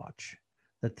asked to watch,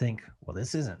 that think, well,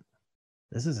 this isn't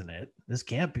it. This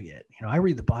can't be it. I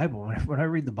read the Bible. When I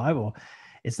read the Bible,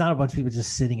 it's not a bunch of people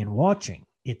just sitting and watching.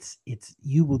 It's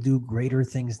you will do greater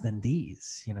things than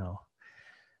these.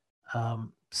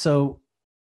 So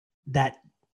that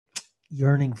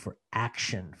yearning for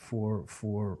action,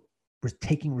 for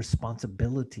taking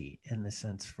responsibility in the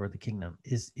sense for the kingdom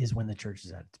is when the church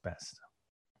is at its best.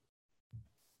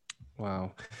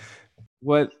 Wow.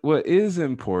 What is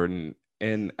important,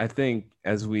 and I think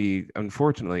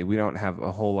unfortunately, we don't have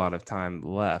a whole lot of time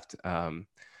left,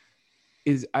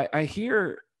 is I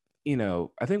hear,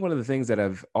 I think one of the things that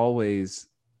I've always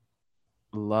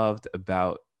loved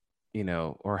about,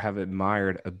 or have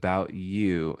admired about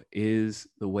you is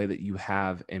the way that you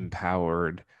have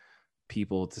empowered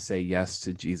people to say yes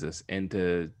to Jesus and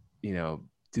to,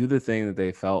 do the thing that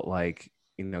they felt like,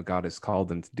 God has called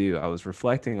them to do. I was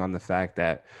reflecting on the fact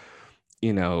that,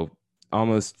 and now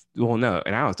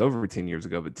it's over 10 years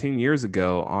ago, but 10 years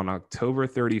ago on October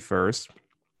 31st,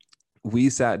 we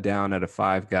sat down at a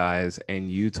Five Guys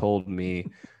and you told me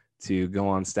to go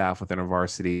on staff within a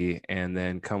varsity and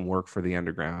then come work for the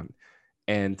underground.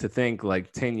 And to think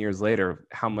like 10 years later,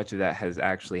 how much of that has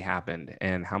actually happened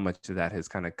and how much of that has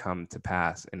kind of come to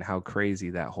pass and how crazy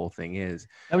that whole thing is.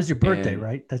 That was your birthday,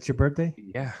 right? That's your birthday?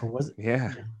 Yeah. Or was it?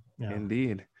 Yeah.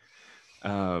 Indeed.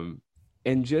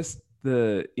 And just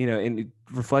in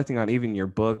reflecting on even your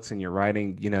books and your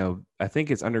writing, I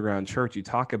think it's Underground Church. You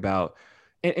talk about,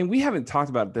 and we haven't talked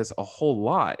about this a whole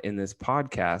lot in this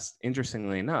podcast,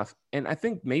 interestingly enough. And I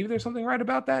think maybe there's something right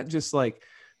about that. Just like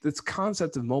this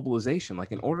concept of mobilization,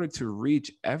 like in order to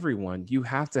reach everyone, you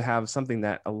have to have something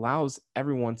that allows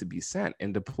everyone to be sent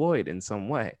and deployed in some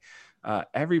way.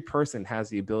 Every person has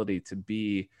the ability to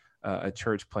be a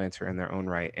church planter in their own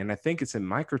right. And I think it's in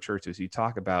microchurches you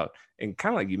talk about, and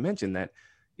kind of like you mentioned that,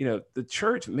 the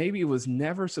church maybe was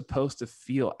never supposed to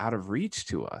feel out of reach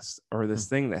to us, or this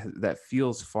thing that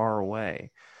feels far away.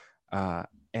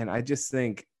 And I just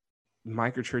think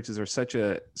microchurches are such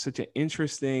an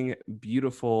interesting,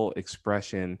 beautiful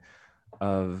expression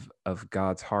of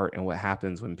God's heart and what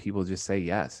happens when people just say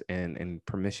yes and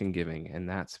permission giving in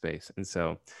that space. And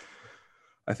so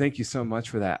I thank you so much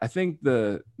for that. I think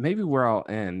maybe where I'll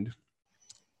end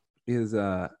is,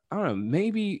 I don't know,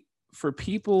 maybe for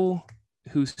people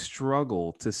who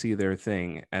struggle to see their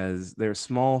thing as their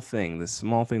small thing, the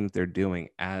small thing that they're doing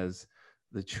as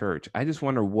the church, I just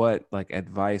wonder what like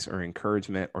advice or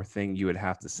encouragement or thing you would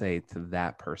have to say to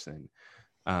that person,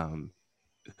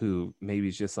 who maybe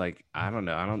is just like, I don't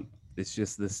know, it's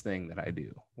just this thing that I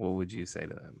do. What would you say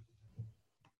to them?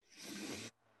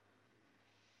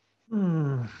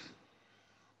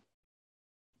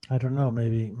 I don't know.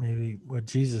 Maybe what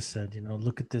Jesus said.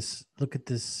 Look at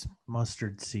this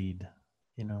mustard seed.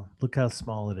 Look how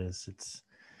small it is. It's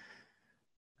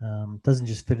doesn't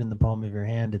just fit in the palm of your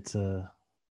hand. It's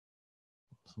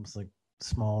almost like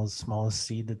smallest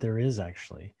seed that there is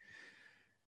actually.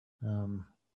 And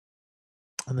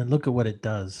then look at what it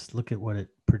does. Look at what it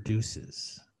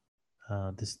produces.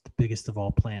 The biggest of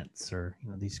all plants, or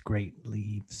these great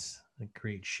leaves that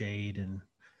create shade and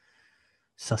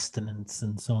sustenance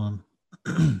and so on.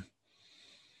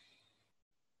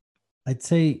 I'd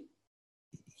say,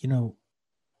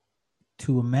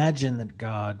 to imagine that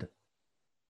God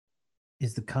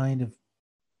is the kind of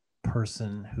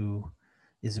person who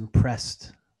is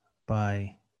impressed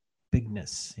by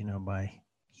bigness, by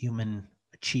human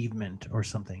achievement or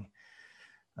something,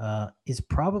 is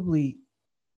probably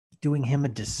doing him a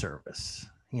disservice.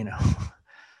 you know.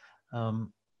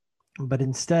 But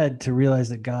instead to realize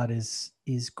that God is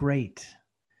great.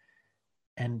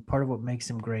 And part of what makes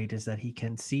him great is that he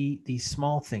can see these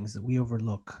small things that we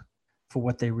overlook for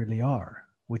what they really are,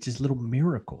 which is little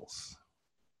miracles,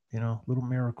 little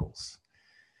miracles.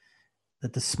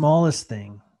 That the smallest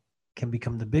thing can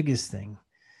become the biggest thing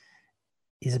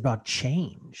is about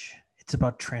change. It's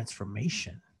about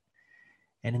transformation.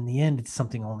 And in the end, it's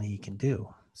something only he can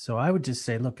do. So I would just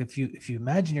say, look, if you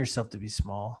imagine yourself to be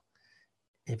small,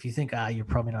 if you think, you're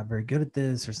probably not very good at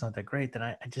this or it's not that great, then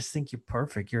I just think you're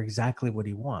perfect. You're exactly what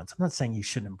he wants. I'm not saying you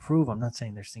shouldn't improve. I'm not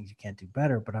saying there's things you can't do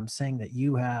better, but I'm saying that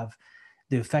you have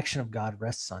the affection of God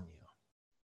rests on you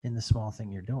in the small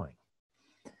thing you're doing.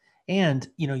 And,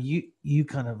 you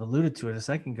kind of alluded to it a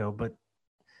second ago, but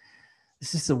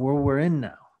this is the world we're in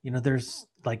now. There's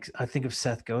I think of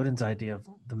Seth Godin's idea of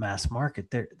the mass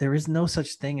market. There is no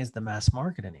such thing as the mass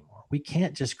market anymore. We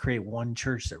can't just create one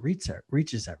church that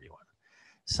reaches everyone.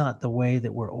 It's not the way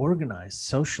that we're organized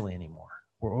socially anymore.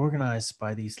 We're organized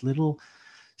by these little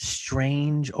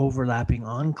strange overlapping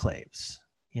enclaves,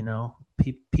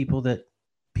 people that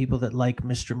like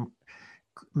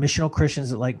missional Christians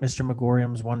that like Mr.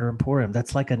 Megorium's Wonder Emporium.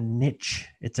 That's like a niche.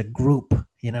 It's a group,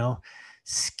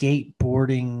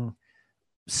 skateboarding,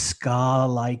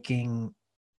 ska-liking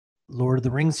Lord of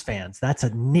the Rings fans. That's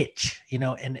a niche,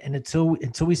 and until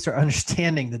we start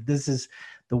understanding that this is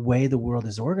the way the world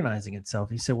is organizing itself,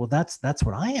 you say, well, that's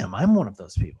what I am. I'm one of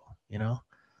those people,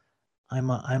 I'm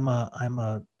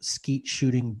a skeet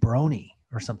shooting brony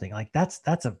or something. Like that's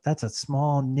a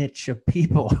small niche of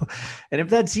people. And if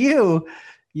that's you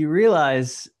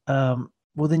realize, well,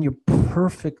 then you're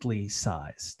perfectly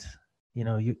sized.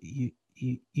 You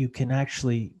can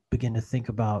actually begin to think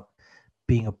about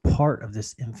being a part of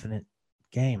this infinite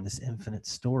game, this infinite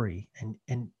story. And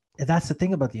that's the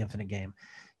thing about the infinite game.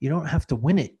 You don't have to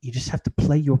win it. You just have to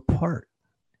play your part.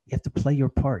 You have to play your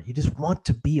part. You just want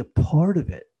to be a part of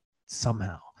it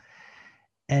somehow.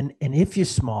 And if you're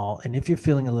small and if you're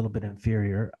feeling a little bit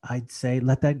inferior, I'd say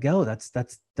let that go.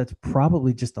 That's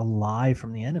probably just a lie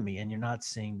from the enemy, and you're not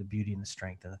seeing the beauty and the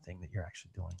strength in the thing that you're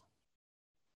actually doing.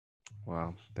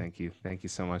 Wow. Thank you. Thank you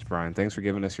so much, Brian. Thanks for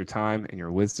giving us your time and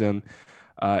your wisdom.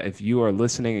 If you are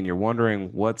listening and you're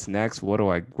wondering what's next, where do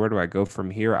I go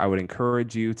from here? I would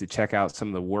encourage you to check out some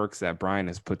of the works that Brian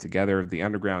has put together. The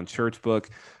Underground Church book.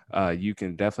 You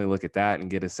can definitely look at that and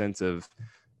get a sense of,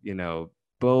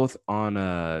 both on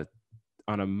a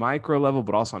micro level,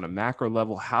 but also on a macro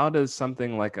level, how does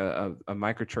something like a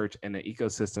microchurch and an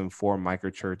ecosystem for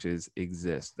microchurches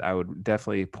exist? I would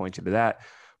definitely point you to that.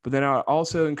 But then I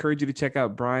also encourage you to check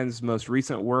out Brian's most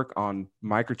recent work on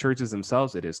microchurches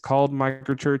themselves. It is called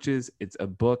Microchurches. It's a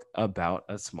book about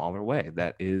a smaller way.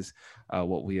 That is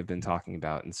what we have been talking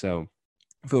about. And so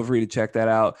feel free to check that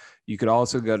out. You could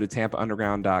also go to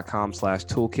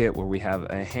tampaunderground.com/toolkit, where we have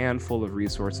a handful of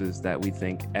resources that we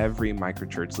think every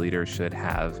microchurch leader should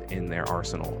have in their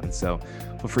arsenal. And so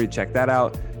feel free to check that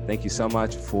out. Thank you so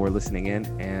much for listening in.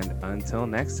 And until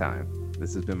next time,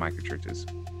 this has been Microchurches.